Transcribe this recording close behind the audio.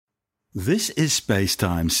This is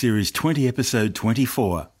Spacetime Series 20, Episode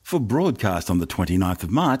 24, for broadcast on the 29th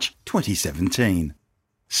of March, 2017.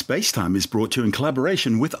 Spacetime is brought to you in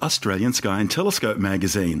collaboration with Australian Sky and Telescope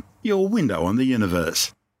magazine, your window on the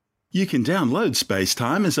universe. You can download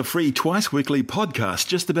Spacetime as a free twice-weekly podcast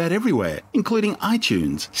just about everywhere, including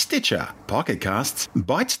iTunes, Stitcher, Pocket Casts,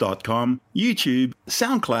 Bytes.com, YouTube,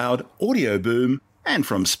 SoundCloud, Audio Boom, and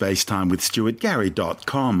from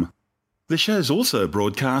spacetimewithstuartgary.com. The show's also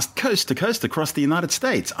broadcast coast to coast across the United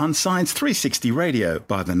States on Science 360 Radio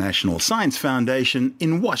by the National Science Foundation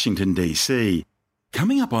in Washington, D.C.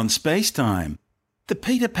 Coming up on Spacetime, the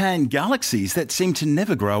Peter Pan galaxies that seem to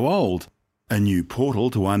never grow old, a new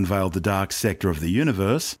portal to unveil the dark sector of the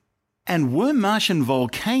universe, and were Martian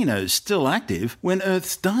volcanoes still active when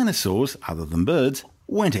Earth's dinosaurs, other than birds,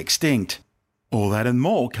 went extinct? All that and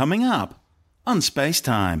more coming up on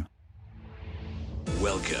Spacetime.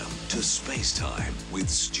 Welcome to Spacetime with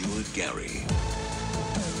Stuart Gary.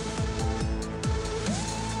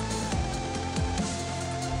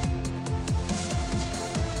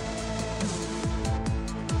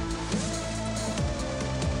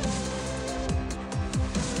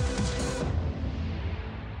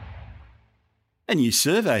 A new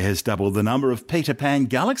survey has doubled the number of Peter Pan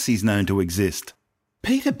galaxies known to exist.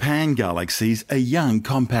 Peter Pan galaxies are young,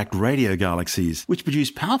 compact radio galaxies, which produce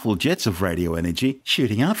powerful jets of radio energy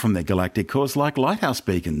shooting out from their galactic cores like lighthouse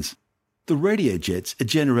beacons. The radio jets are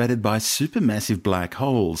generated by supermassive black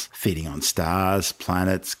holes, feeding on stars,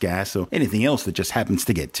 planets, gas, or anything else that just happens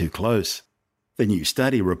to get too close. The new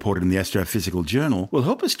study reported in the Astrophysical Journal will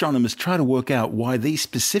help astronomers try to work out why these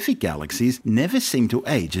specific galaxies never seem to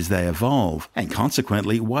age as they evolve, and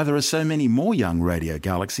consequently why there are so many more young radio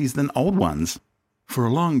galaxies than old ones. For a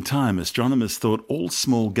long time, astronomers thought all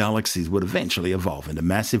small galaxies would eventually evolve into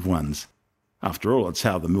massive ones. After all, it's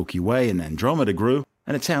how the Milky Way and Andromeda grew,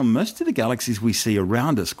 and it's how most of the galaxies we see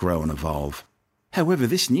around us grow and evolve. However,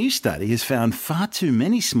 this new study has found far too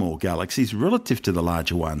many small galaxies relative to the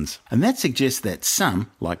larger ones, and that suggests that some,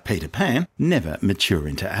 like Peter Pan, never mature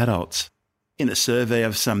into adults. In a survey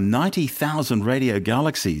of some 90,000 radio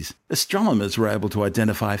galaxies, astronomers were able to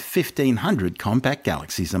identify 1,500 compact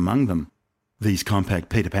galaxies among them. These compact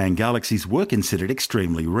Peter Pan galaxies were considered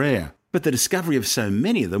extremely rare, but the discovery of so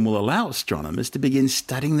many of them will allow astronomers to begin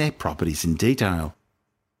studying their properties in detail.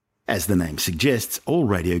 As the name suggests, all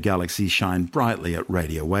radio galaxies shine brightly at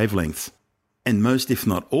radio wavelengths, and most, if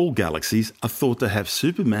not all, galaxies are thought to have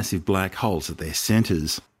supermassive black holes at their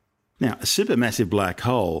centres. Now, a supermassive black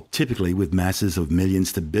hole, typically with masses of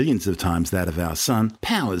millions to billions of times that of our Sun,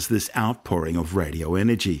 powers this outpouring of radio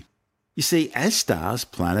energy. You see, as stars,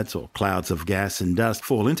 planets, or clouds of gas and dust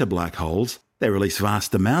fall into black holes, they release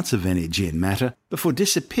vast amounts of energy and matter before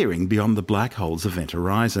disappearing beyond the black hole's event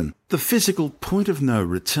horizon, the physical point of no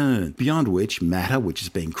return, beyond which matter, which has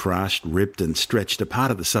been crushed, ripped, and stretched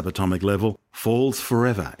apart at the subatomic level, falls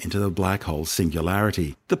forever into the black hole's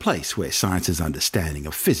singularity, the place where science's understanding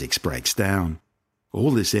of physics breaks down.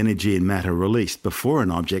 All this energy and matter released before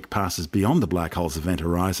an object passes beyond the black hole's event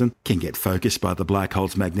horizon can get focused by the black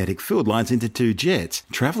hole's magnetic field lines into two jets,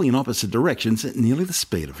 travelling in opposite directions at nearly the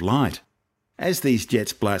speed of light. As these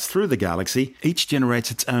jets blast through the galaxy, each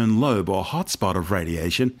generates its own lobe or hotspot of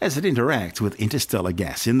radiation as it interacts with interstellar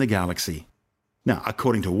gas in the galaxy. Now,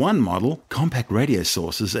 according to one model, compact radio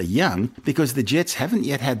sources are young because the jets haven't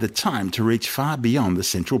yet had the time to reach far beyond the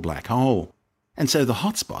central black hole. And so the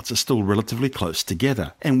hotspots are still relatively close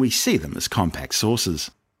together, and we see them as compact sources.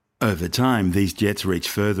 Over time, these jets reach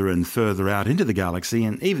further and further out into the galaxy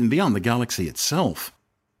and even beyond the galaxy itself.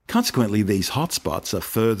 Consequently, these hotspots are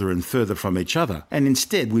further and further from each other, and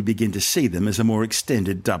instead we begin to see them as a more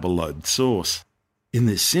extended double-lobed source. In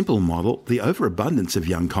this simple model, the overabundance of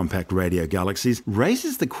young compact radio galaxies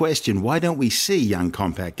raises the question, why don't we see young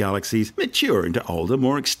compact galaxies mature into older,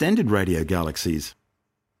 more extended radio galaxies?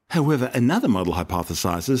 However, another model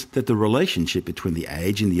hypothesizes that the relationship between the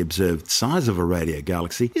age and the observed size of a radio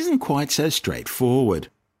galaxy isn't quite so straightforward.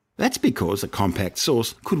 That's because a compact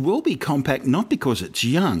source could well be compact not because it's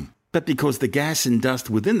young, but because the gas and dust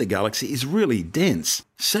within the galaxy is really dense,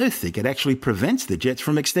 so thick it actually prevents the jets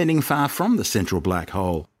from extending far from the central black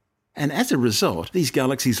hole. And as a result, these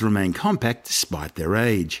galaxies remain compact despite their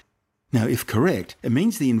age. Now, if correct, it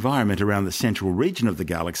means the environment around the central region of the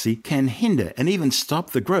galaxy can hinder and even stop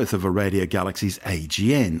the growth of a radio galaxy's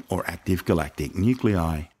AGN, or active galactic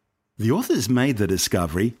nuclei. The authors made the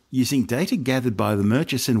discovery using data gathered by the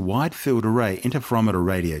Murchison Wide Field Array Interferometer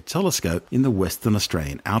Radio Telescope in the Western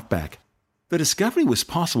Australian outback. The discovery was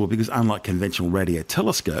possible because, unlike conventional radio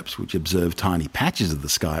telescopes, which observe tiny patches of the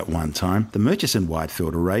sky at one time, the Murchison Wide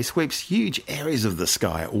Field Array sweeps huge areas of the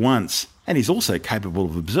sky at once, and is also capable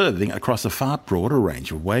of observing across a far broader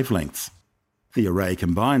range of wavelengths. The array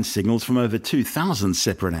combines signals from over 2,000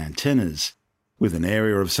 separate antennas. With an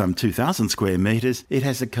area of some 2,000 square metres, it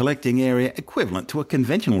has a collecting area equivalent to a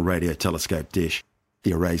conventional radio telescope dish.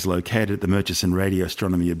 The array is located at the Murchison Radio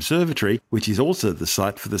Astronomy Observatory, which is also the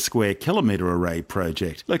site for the Square Kilometre Array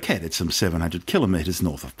project, located some 700 kilometres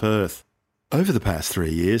north of Perth. Over the past 3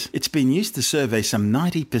 years, it's been used to survey some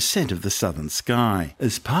 90% of the southern sky,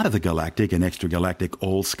 as part of the Galactic and Extragalactic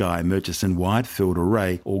All-Sky Murchison Wide Field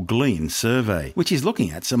Array, or GLEAN survey, which is looking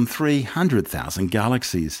at some 300,000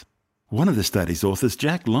 galaxies. One of the study's authors,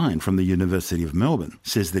 Jack Lyon from the University of Melbourne,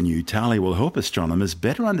 says the new tally will help astronomers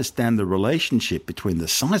better understand the relationship between the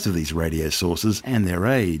size of these radio sources and their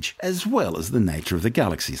age, as well as the nature of the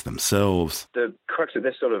galaxies themselves. The crux of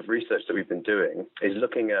this sort of research that we've been doing is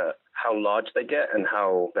looking at how large they get and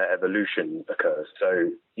how their evolution occurs. So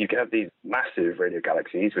you can have these massive radio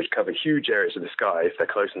galaxies which cover huge areas of the sky if they're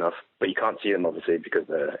close enough, but you can't see them obviously because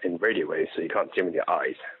they're in radio waves, so you can't see them with your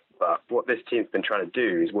eyes. But what this team's been trying to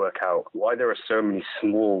do is work out why there are so many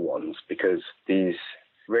small ones, because these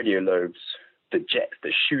radio lobes, the jets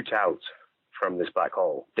that shoot out from this black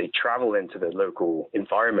hole, they travel into the local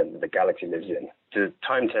environment that the galaxy lives in. The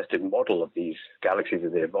time-tested model of these galaxies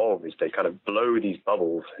as they evolve is they kind of blow these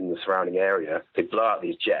bubbles in the surrounding area. They blow out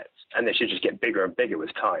these jets, and they should just get bigger and bigger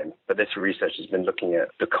with time. But this research has been looking at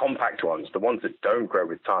the compact ones, the ones that don't grow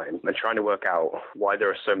with time, and trying to work out why there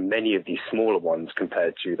are so many of these smaller ones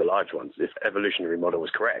compared to the large ones. If evolutionary model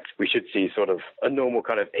was correct, we should see sort of a normal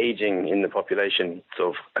kind of aging in the population, sort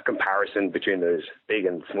of a comparison between those big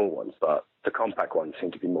and small ones. But the compact ones seem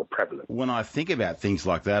to be more prevalent. When I think about things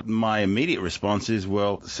like that, my immediate response is,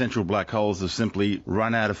 well, central black holes have simply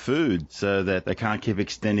run out of food so that they can't keep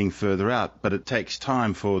extending further out. But it takes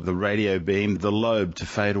time for the radio beam, the lobe, to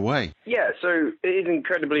fade away. Yeah, so it is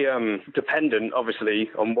incredibly dependent, obviously,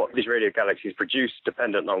 on what these radio galaxies produce,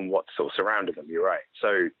 dependent on what's sort of surrounding them, you're right.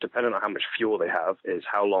 So dependent on how much fuel they have is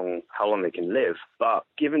how long they can live. But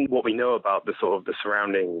given what we know about the sort of the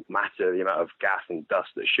surrounding matter, the amount of gas and dust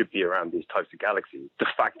that should be around these types of galaxies, the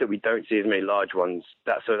fact that we don't see as many large ones,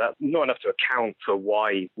 that's not enough to account for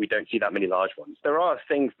why we don't see that many large ones. There are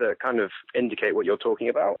things that kind of indicate what you're talking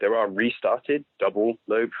about. There are restarted double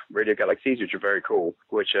lobe radio galaxies, which are very cool,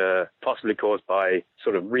 which are possibly caused by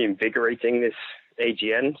sort of reinvigorating this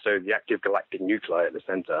AGN, so the active galactic nuclei at the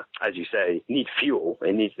center, as you say, need fuel.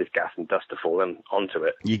 It needs this gas and dust to fall onto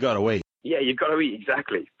it. You got to eat. Yeah, you've got to eat,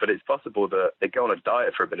 exactly. But it's possible that they go on a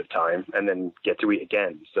diet for a bit of time and then get to eat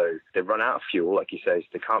again. So they run out of fuel, like you say, so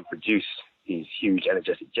they can't produce these huge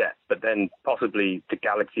energetic jets. But then possibly the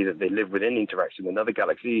galaxy that they live within interacts with another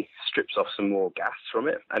galaxy, strips off some more gas from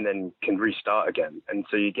it, and then can restart again. And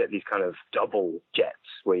so you get these kind of double jets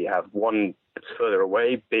where you have one that's further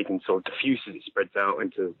away, big and sort of diffuse as it spreads out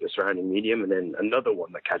into the surrounding medium, and then another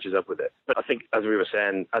one that catches up with it. But I think, as we were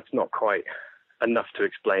saying, that's not quite enough to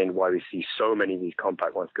explain why we see so many of these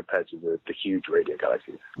compact ones compared to the huge radio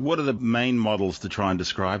galaxies. What are the main models to try and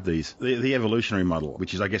describe these? The evolutionary model,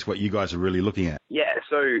 which is, I guess, what you guys are really looking at. Yeah,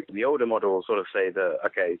 so the older models sort of say that,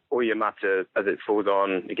 okay, all your matter, as it falls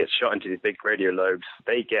on, it gets shot into these big radio lobes.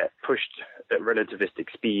 They get pushed at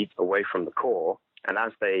relativistic speed away from the core, and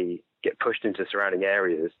as they get pushed into surrounding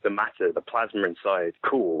areas, the matter, the plasma inside,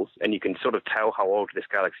 cools, and you can sort of tell how old this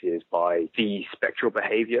galaxy is by the spectral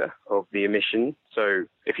behavior of the emission. So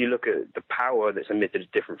if you look at the power that's emitted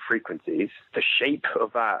at different frequencies, the shape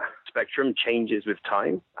of that spectrum changes with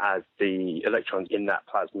time as the electrons in that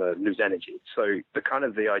plasma lose energy. So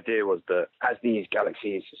the idea was that as these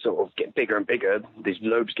galaxies sort of get bigger and bigger, these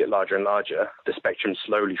lobes get larger and larger, the spectrum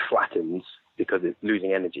slowly flattens because it's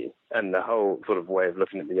losing energy. And the whole sort of way of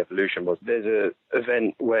looking at the evolution was there's an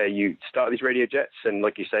event where you start these radio jets, and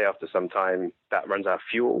like you say, after some time, that runs out of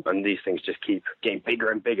fuel, and these things just keep getting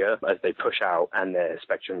bigger and bigger as they push out, and their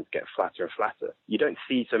spectrums get flatter and flatter. You don't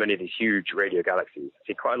see so many of these huge radio galaxies. You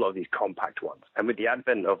see quite a lot of these compact ones. And with the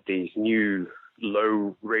advent of these new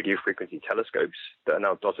low radio frequency telescopes that are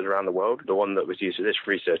now dotted around the world. The one that was used for this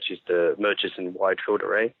research is the Murchison Wide Field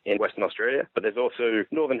Array in Western Australia. But there's also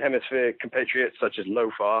Northern Hemisphere compatriots such as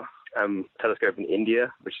LOFAR telescope in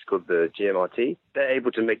India, which is called the GMRT. They're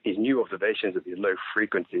able to make these new observations at these low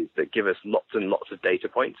frequencies that give us lots and lots of data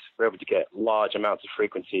points. We're able to get large amounts of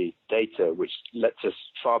frequency data, which lets us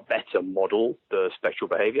far better model the spectral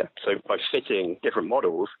behavior. So by fitting different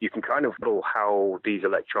models, you can kind of model how these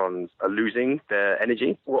electrons are losing their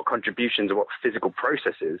energy, what contributions or what physical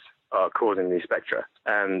processes are causing these spectra.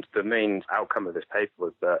 And the main outcome of this paper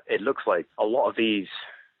was that it looks like a lot of these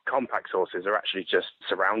compact sources are actually just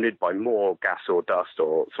surrounded by more gas or dust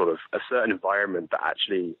or sort of a certain environment that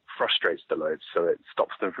actually frustrates the lobes. So it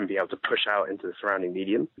stops them from being able to push out into the surrounding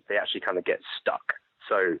medium. They actually kind of get stuck.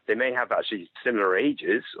 So they may have actually similar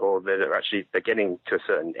ages, or they're getting to a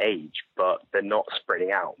certain age, but they're not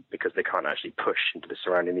spreading out because they can't actually push into the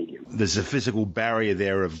surrounding medium. There's a physical barrier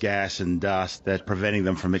there of gas and dust that's preventing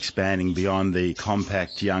them from expanding beyond the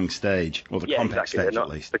compact young stage, or the compact stage at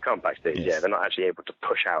least. The compact stage, yes. Yeah. They're not actually able to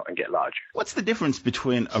push out and get large. What's the difference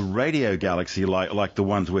between a radio galaxy like the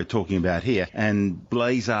ones we're talking about here and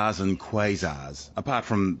blazars and quasars, apart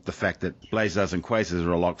from the fact that blazars and quasars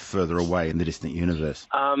are a lot further away in the distant universe?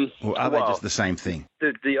 Or are they just the same thing?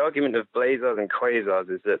 The argument of blazars and quasars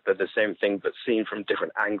is that they're the same thing but seen from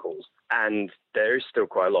different angles. And there is still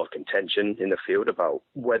quite a lot of contention in the field about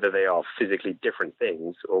whether they are physically different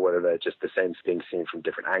things or whether they're just the same thing seen from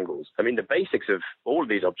different angles. I mean, the basics of all of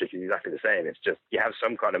these objects is exactly the same. It's just you have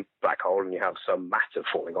some kind of black hole and you have some matter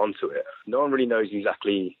falling onto it. No one really knows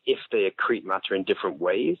exactly if they accrete matter in different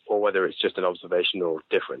ways or whether it's just an observational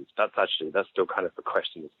difference. That's still kind of the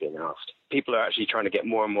question that's being asked. People are actually trying to get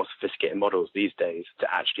more and more sophisticated models these days to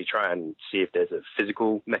actually try and see if there's a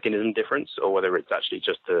physical mechanism difference or whether it's actually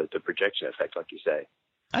just the projection effect, like you say.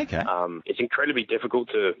 Okay. It's incredibly difficult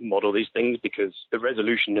to model these things because the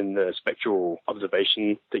resolution in the spectral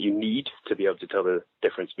observation that you need to be able to tell the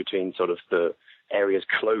difference between sort of the areas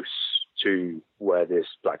close to where this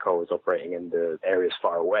black hole is operating and the areas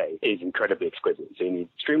far away is incredibly exquisite. So you need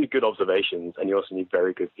extremely good observations and you also need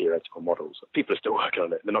very good theoretical models. People are still working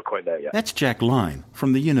on it. They're not quite there yet. That's Jack Line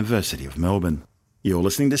from the University of Melbourne. You're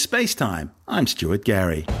listening to Space Time. I'm Stuart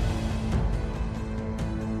Gary.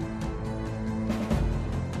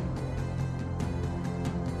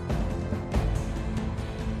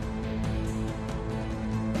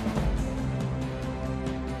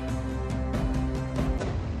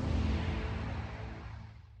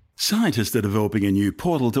 Scientists are developing a new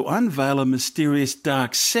portal to unveil a mysterious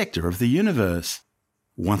dark sector of the universe.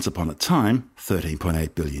 Once upon a time,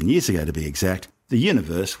 13.8 billion years ago to be exact, the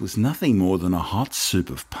universe was nothing more than a hot soup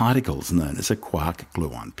of particles known as a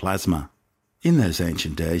quark-gluon plasma. In those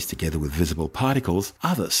ancient days, together with visible particles,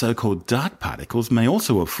 other so-called dark particles may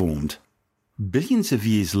also have formed. Billions of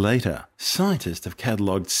years later, scientists have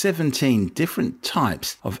catalogued 17 different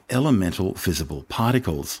types of elemental visible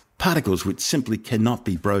particles. Particles which simply cannot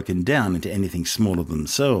be broken down into anything smaller than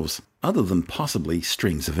themselves, other than possibly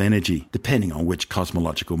strings of energy, depending on which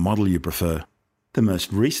cosmological model you prefer. The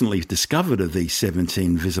most recently discovered of these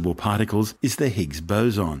 17 visible particles is the Higgs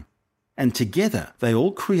boson. And together they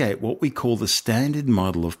all create what we call the standard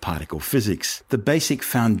model of particle physics, the basic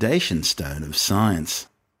foundation stone of science.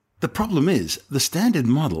 The problem is, the standard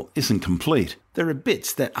model isn't complete. There are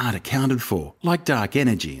bits that aren't accounted for, like dark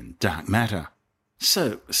energy and dark matter.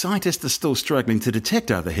 So, scientists are still struggling to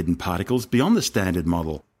detect other hidden particles beyond the standard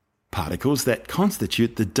model, particles that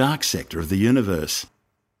constitute the dark sector of the universe.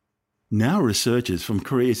 Now researchers from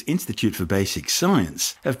Korea's Institute for Basic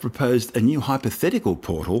Science have proposed a new hypothetical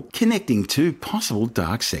portal connecting two possible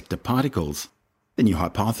dark sector particles. The new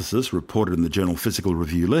hypothesis, reported in the journal Physical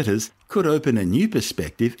Review Letters, could open a new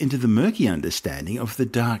perspective into the murky understanding of the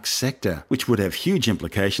dark sector, which would have huge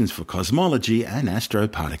implications for cosmology and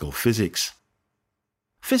astroparticle physics.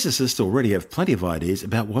 Physicists already have plenty of ideas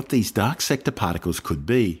about what these dark sector particles could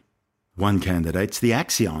be. One candidate's the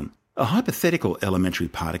axion, a hypothetical elementary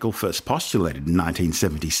particle first postulated in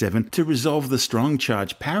 1977 to resolve the strong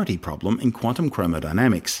charge parity problem in quantum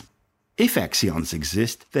chromodynamics. If axions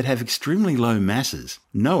exist that have extremely low masses,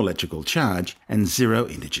 no electrical charge, and zero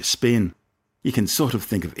integer spin. You can sort of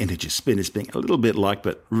think of integer spin as being a little bit like,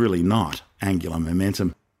 but really not, angular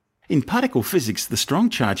momentum. In particle physics, the strong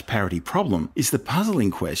charge parity problem is the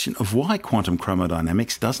puzzling question of why quantum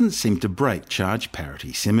chromodynamics doesn't seem to break charge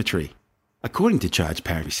parity symmetry. According to charge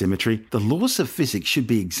parity symmetry, the laws of physics should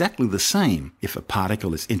be exactly the same if a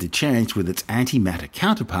particle is interchanged with its antimatter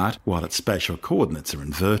counterpart while its spatial coordinates are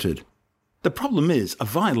inverted. The problem is, a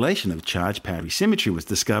violation of charge parity symmetry was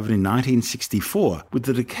discovered in 1964 with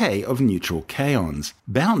the decay of neutral kaons,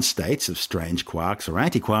 bound states of strange quarks or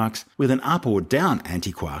antiquarks with an up or down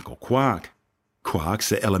antiquark or quark.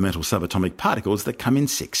 Quarks are elemental subatomic particles that come in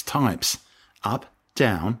 6 types: up,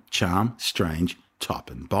 down, charm, strange, top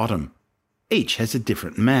and bottom. Each has a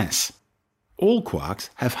different mass. All quarks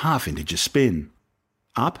have half-integer spin.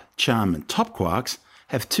 Up, charm and top quarks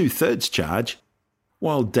have 2/3 charge,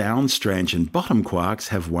 while down, strange and bottom quarks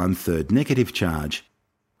have 1/3 negative charge.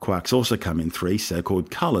 Quarks also come in 3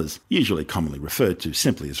 so-called colours, usually commonly referred to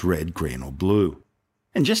simply as red, green or blue.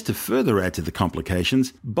 And just to further add to the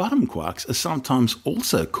complications, bottom quarks are sometimes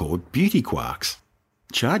also called beauty quarks.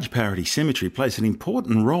 Charge parity symmetry plays an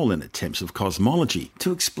important role in attempts of cosmology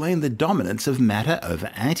to explain the dominance of matter over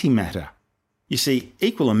antimatter. You see,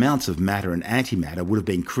 equal amounts of matter and antimatter would have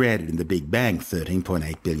been created in the Big Bang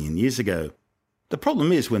 13.8 billion years ago. The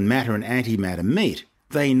problem is when matter and antimatter meet,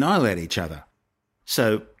 they annihilate each other.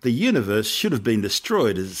 So the universe should have been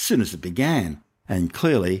destroyed as soon as it began, and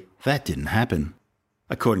clearly that didn't happen.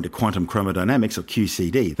 According to quantum chromodynamics, or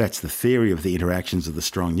QCD, that's the theory of the interactions of the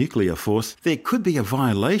strong nuclear force, there could be a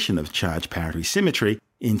violation of charge parity symmetry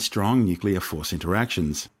in strong nuclear force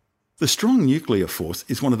interactions. The strong nuclear force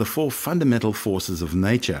is one of the 4 fundamental forces of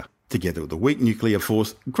nature, together with the weak nuclear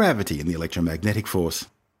force, gravity and the electromagnetic force.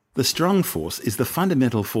 The strong force is the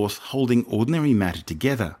fundamental force holding ordinary matter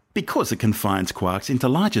together because it confines quarks into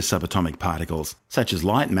larger subatomic particles, such as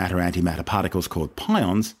light matter-antimatter particles called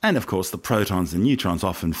pions, and of course the protons and neutrons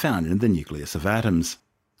often found in the nucleus of atoms.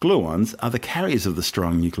 Gluons are the carriers of the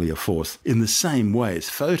strong nuclear force in the same way as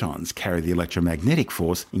photons carry the electromagnetic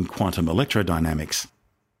force in quantum electrodynamics.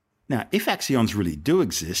 Now, if axions really do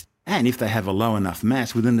exist, and if they have a low enough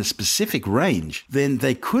mass within a specific range, then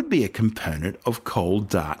they could be a component of cold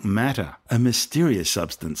dark matter, a mysterious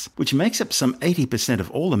substance which makes up some 80% of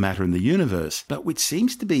all the matter in the universe, but which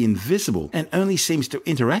seems to be invisible and only seems to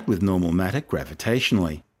interact with normal matter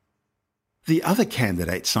gravitationally. The other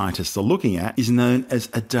candidate scientists are looking at is known as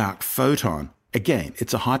a dark photon. Again,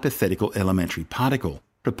 it's a hypothetical elementary particle,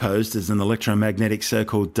 proposed as an electromagnetic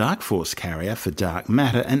so-called dark force carrier for dark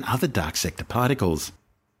matter and other dark sector particles.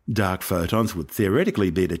 Dark photons would theoretically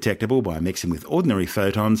be detectable by mixing with ordinary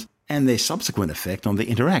photons and their subsequent effect on the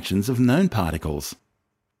interactions of known particles.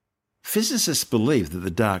 Physicists believe that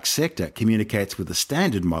the dark sector communicates with the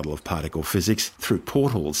standard model of particle physics through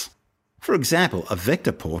portals. For example, a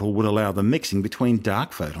vector portal would allow the mixing between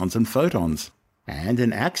dark photons and photons, and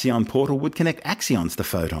an axion portal would connect axions to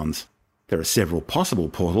photons. There are several possible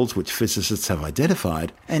portals which physicists have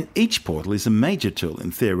identified, and each portal is a major tool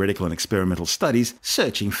in theoretical and experimental studies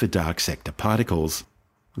searching for dark sector particles.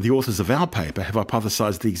 The authors of our paper have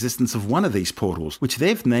hypothesized the existence of one of these portals, which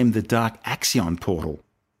they've named the dark axion portal.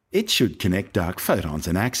 It should connect dark photons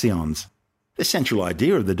and axions. The central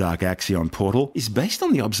idea of the dark axion portal is based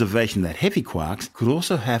on the observation that heavy quarks could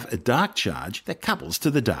also have a dark charge that couples to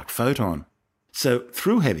the dark photon. So,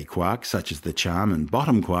 through heavy quarks, such as the charm and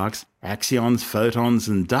bottom quarks, axions, photons,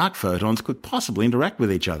 and dark photons could possibly interact with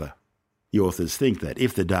each other. The authors think that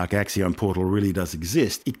if the dark axion portal really does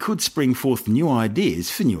exist, it could spring forth new ideas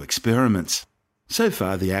for new experiments. So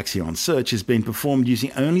far, the axion search has been performed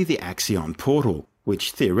using only the axion portal,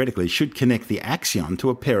 which theoretically should connect the axion to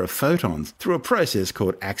a pair of photons through a process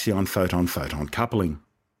called axion-photon-photon coupling.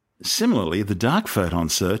 Similarly, the dark photon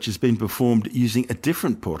search has been performed using a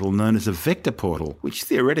different portal known as a vector portal, which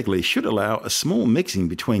theoretically should allow a small mixing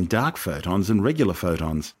between dark photons and regular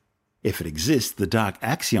photons. If it exists, the dark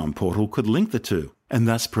axion portal could link the two, and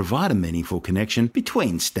thus provide a meaningful connection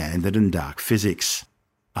between standard and dark physics.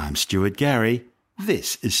 I'm Stuart Gary.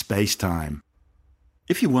 This is Space Time.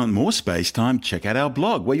 If you want more Space Time, check out our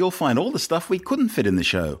blog where you'll find all the stuff we couldn't fit in the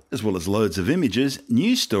show, as well as loads of images,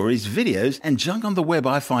 news stories, videos, and junk on the web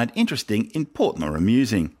I find interesting, important or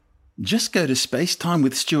amusing. Just go to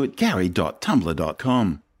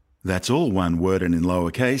spacetimewithstuartgary.tumblr.com. That's all one word and in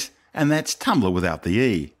lowercase, and that's Tumblr without the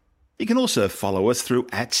E. You can also follow us through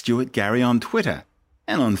 @StuartGary on Twitter.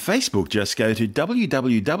 And on Facebook, just go to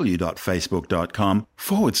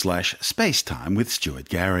www.facebook.com/Spacetime with Stuart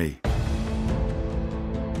Gary.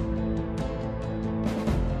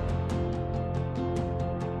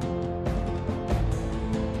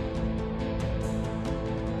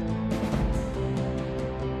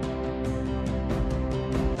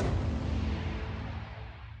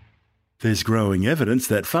 There's growing evidence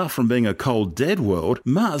that far from being a cold, dead world,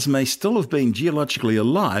 Mars may still have been geologically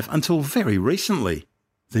alive until very recently.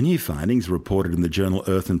 The new findings, reported in the journal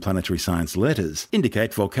Earth and Planetary Science Letters,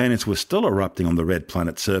 indicate volcanoes were still erupting on the red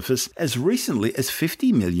planet's surface as recently as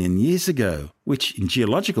 50 million years ago, which in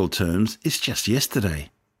geological terms is just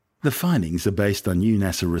yesterday. The findings are based on new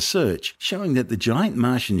NASA research showing that the giant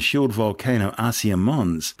Martian shield volcano Asia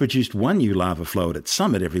Mons produced one new lava flow at its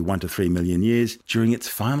summit every 1 to 3 million years during its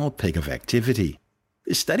final peak of activity.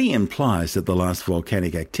 The study implies that the last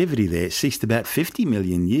volcanic activity there ceased about 50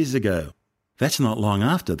 million years ago. That's not long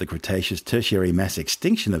after the Cretaceous Tertiary mass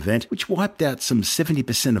extinction event, which wiped out some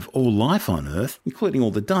 70% of all life on Earth, including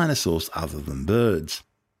all the dinosaurs other than birds.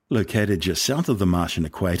 Located just south of the Martian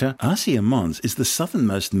equator, Arsia Mons is the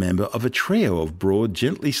southernmost member of a trio of broad,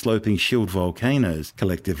 gently sloping shield volcanoes,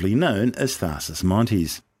 collectively known as Tharsis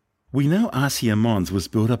Montes. We know Arsia Mons was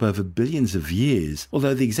built up over billions of years,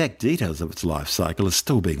 although the exact details of its life cycle are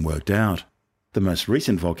still being worked out. The most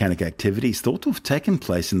recent volcanic activity is thought to have taken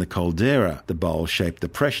place in the caldera, the bowl-shaped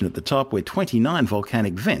depression at the top where 29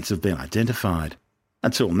 volcanic vents have been identified.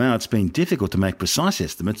 Until now, it's been difficult to make precise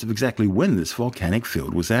estimates of exactly when this volcanic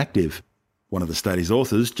field was active. One of the study's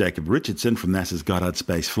authors, Jacob Richardson from NASA's Goddard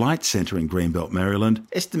Space Flight Center in Greenbelt, Maryland,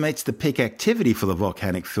 estimates the peak activity for the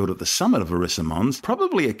volcanic field at the summit of Arsia Mons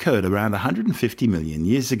probably occurred around 150 million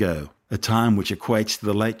years ago, a time which equates to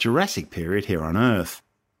the late Jurassic period here on Earth.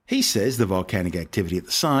 He says the volcanic activity at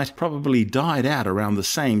the site probably died out around the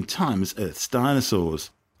same time as Earth's dinosaurs,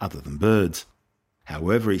 other than birds.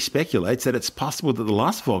 However, he speculates that it's possible that the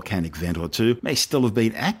last volcanic vent or two may still have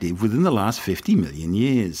been active within the last 50 million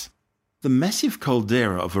years. The massive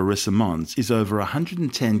caldera of Arsia Mons is over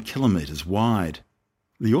 110 kilometres wide.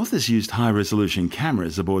 The authors used high-resolution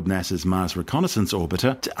cameras aboard NASA's Mars Reconnaissance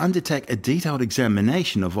Orbiter to undertake a detailed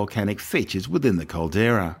examination of volcanic features within the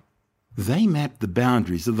caldera. They mapped the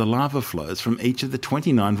boundaries of the lava flows from each of the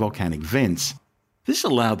 29 volcanic vents. This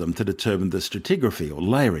allowed them to determine the stratigraphy or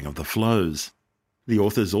layering of the flows. The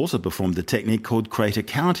authors also performed a technique called crater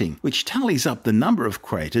counting, which tallies up the number of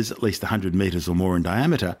craters at least 100 metres or more in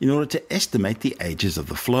diameter in order to estimate the ages of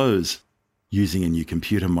the flows. Using a new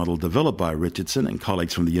computer model developed by Richardson and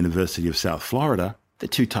colleagues from the University of South Florida, the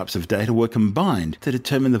two types of data were combined to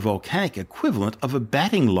determine the volcanic equivalent of a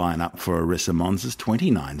batting lineup for Arsia Mons'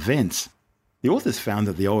 29 vents. The authors found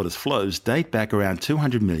that the oldest flows date back around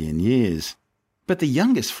 200 million years. But the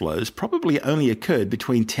youngest flows probably only occurred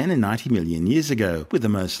between 10 and 90 million years ago, with the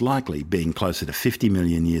most likely being closer to 50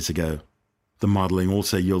 million years ago. The modelling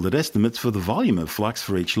also yielded estimates for the volume of flux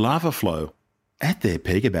for each lava flow. At their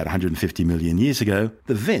peak about 150 million years ago,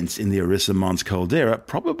 the vents in the Arsia Mons caldera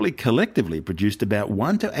probably collectively produced about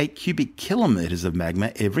 1 to 8 cubic kilometres of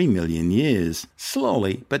magma every million years,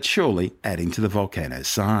 slowly but surely adding to the volcano's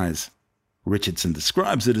size. Richardson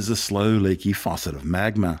describes it as a slow, leaky faucet of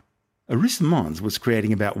magma. Arsia Mons was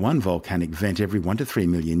creating about one volcanic vent every 1 to 3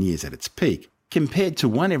 million years at its peak, compared to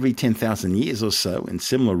one every 10,000 years or so in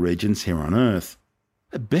similar regions here on Earth.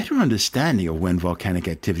 A better understanding of when volcanic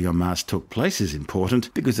activity on Mars took place is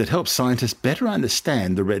important because it helps scientists better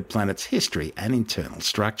understand the red planet's history and internal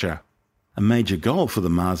structure. A major goal for the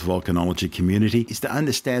Mars volcanology community is to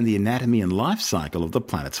understand the anatomy and life cycle of the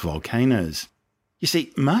planet's volcanoes. You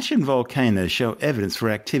see, Martian volcanoes show evidence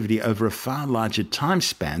for activity over a far larger time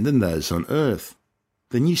span than those on Earth.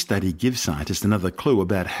 The new study gives scientists another clue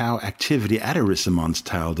about how activity at Arsia Mons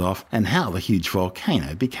tailed off and how the huge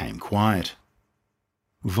volcano became quiet.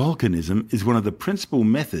 Volcanism is one of the principal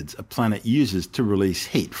methods a planet uses to release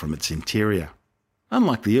heat from its interior.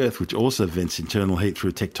 Unlike the Earth, which also vents internal heat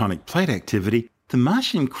through tectonic plate activity, the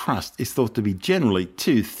Martian crust is thought to be generally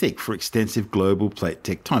too thick for extensive global plate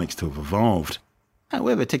tectonics to have evolved.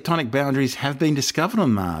 However, tectonic boundaries have been discovered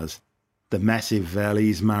on Mars. The massive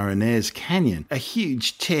Valles Marineris Canyon, a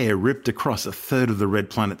huge tear ripped across a third of the red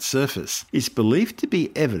planet's surface, is believed to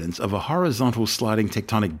be evidence of a horizontal sliding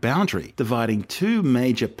tectonic boundary dividing two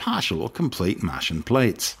major partial or complete Martian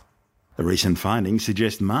plates. The recent findings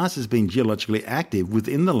suggest Mars has been geologically active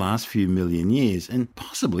within the last few million years and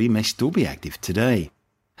possibly may still be active today.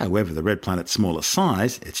 However, the red planet's smaller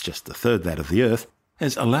size, it's just a third that of the Earth,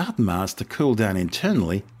 has allowed Mars to cool down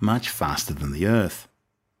internally much faster than the Earth.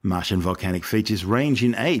 Martian volcanic features range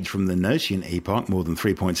in age from the Nocean epoch more than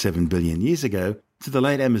 3.7 billion years ago to the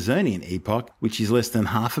late Amazonian epoch, which is less than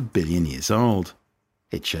 500 million years old.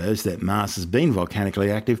 It shows that Mars has been volcanically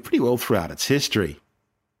active pretty well throughout its history.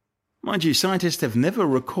 Mind you, scientists have never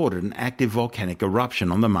recorded an active volcanic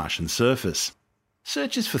eruption on the Martian surface.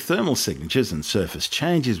 Searches for thermal signatures and surface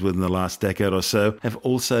changes within the last decade or so have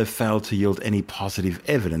also failed to yield any positive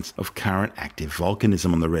evidence of current active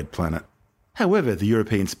volcanism on the red planet. However, the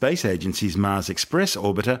European Space Agency's Mars Express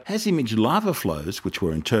orbiter has imaged lava flows which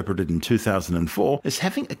were interpreted in 2004 as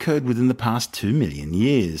having occurred within the past 2 million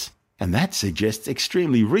years, and that suggests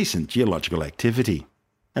extremely recent geological activity.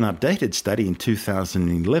 An updated study in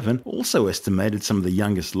 2011 also estimated some of the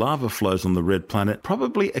youngest lava flows on the red planet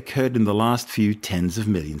probably occurred in the last few tens of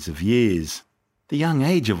millions of years. The young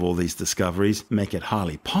age of all these discoveries make it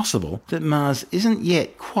highly possible that Mars isn't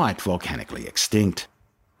yet quite volcanically extinct.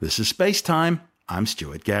 This is Space Time. I'm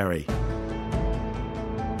Stuart Gary.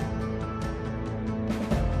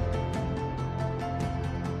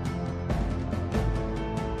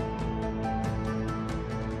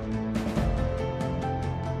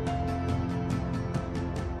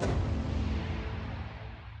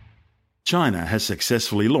 China has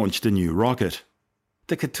successfully launched a new rocket.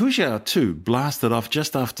 The Katusha 2 blasted off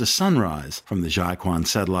just after sunrise from the Jiaquan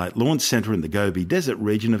Satellite Launch Center in the Gobi Desert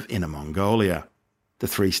region of Inner Mongolia. The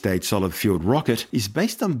three-stage solid-fueled rocket is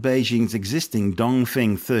based on Beijing's existing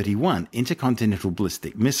Dongfeng 31 intercontinental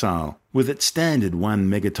ballistic missile, with its standard 1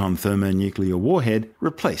 megaton thermonuclear warhead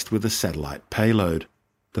replaced with a satellite payload.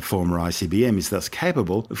 The former ICBM is thus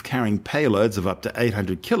capable of carrying payloads of up to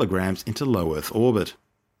 800 kilograms into low Earth orbit.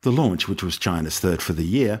 The launch, which was China's third for the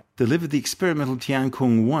year, delivered the experimental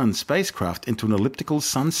Tiangong-1 spacecraft into an elliptical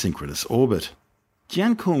sun-synchronous orbit.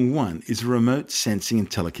 Tiangong-1 is a remote sensing and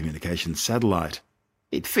telecommunications satellite.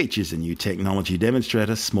 It features a new technology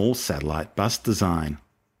demonstrator small satellite bus design.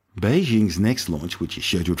 Beijing's next launch, which is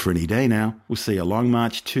scheduled for any day now, will see a Long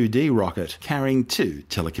March 2D rocket carrying 2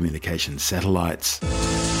 telecommunications satellites.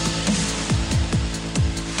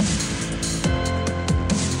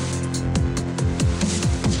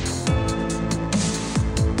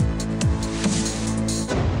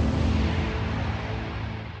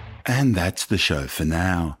 And that's the show for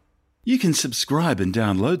now. You can subscribe and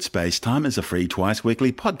download Spacetime as a free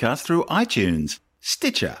twice-weekly podcast through iTunes,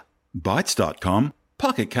 Stitcher, Bytes.com,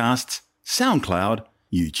 Pocket Casts, SoundCloud,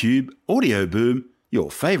 YouTube, Audio Boom, your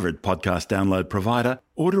favourite podcast download provider,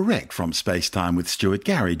 or direct from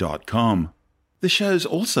spacetimewithstuartgary.com. The show's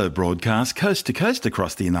also broadcast coast to coast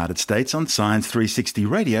across the United States on Science 360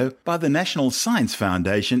 Radio by the National Science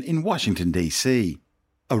Foundation in Washington, D.C.,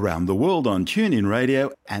 around the world on TuneIn Radio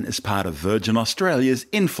and as part of Virgin Australia's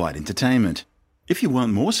in-flight entertainment. If you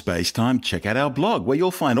want more space time, check out our blog where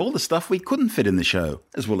you'll find all the stuff we couldn't fit in the show,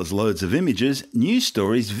 as well as loads of images, news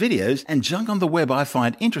stories, videos, and junk on the web I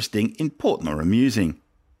find interesting, important or amusing.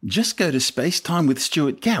 Just go to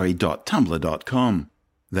spacetimewithstuartgary.tumblr.com.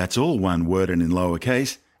 That's all one word and in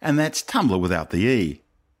lowercase, and that's Tumblr without the E.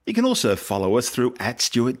 You can also follow us through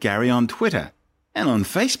 @StuartGary on Twitter. And on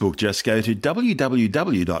Facebook, just go to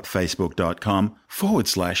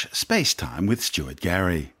www.facebook.com/Spacetime with Stuart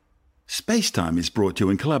Gary. Spacetime is brought to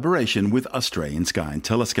you in collaboration with Australian Sky and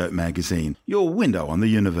Telescope magazine, your window on the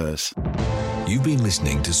universe. You've been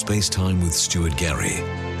listening to Spacetime with Stuart Gary.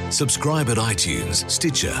 Subscribe at iTunes,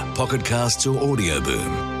 Stitcher, Pocket Casts or Audio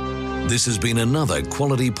Boom. This has been another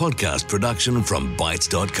quality podcast production from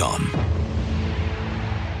Bytes.com.